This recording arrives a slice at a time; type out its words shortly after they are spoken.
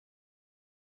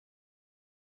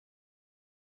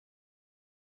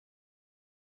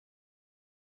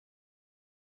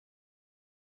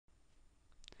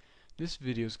This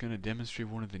video is going to demonstrate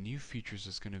one of the new features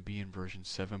that's going to be in version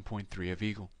 7.3 of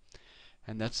Eagle,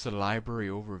 and that's the library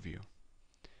overview.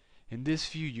 In this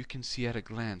view, you can see at a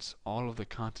glance all of the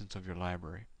contents of your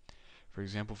library. For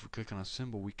example, if we click on a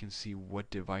symbol, we can see what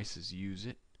devices use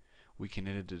it. We can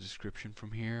edit the description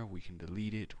from here, we can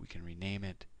delete it, we can rename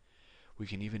it, we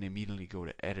can even immediately go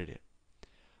to edit it.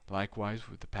 Likewise,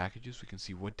 with the packages, we can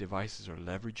see what devices are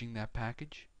leveraging that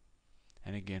package,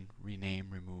 and again, rename,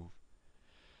 remove.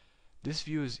 This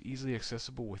view is easily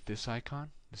accessible with this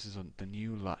icon. This is the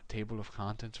new table of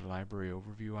contents or library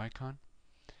overview icon,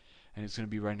 and it's going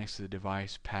to be right next to the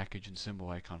device, package, and symbol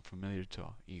icon familiar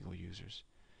to Eagle users.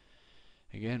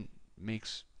 Again,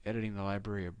 makes editing the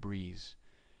library a breeze.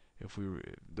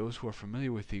 Those who are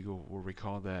familiar with Eagle will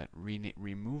recall that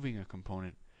removing a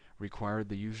component required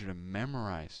the user to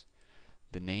memorize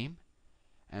the name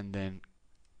and then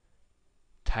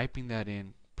typing that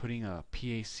in, putting a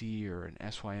PAC or an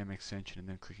SYM extension, and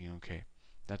then clicking OK.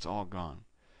 That's all gone.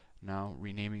 Now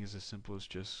renaming is as simple as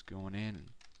just going in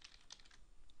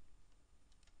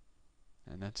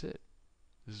and that's it.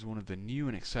 This is one of the new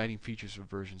and exciting features of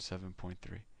version 7.3.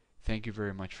 Thank you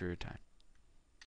very much for your time.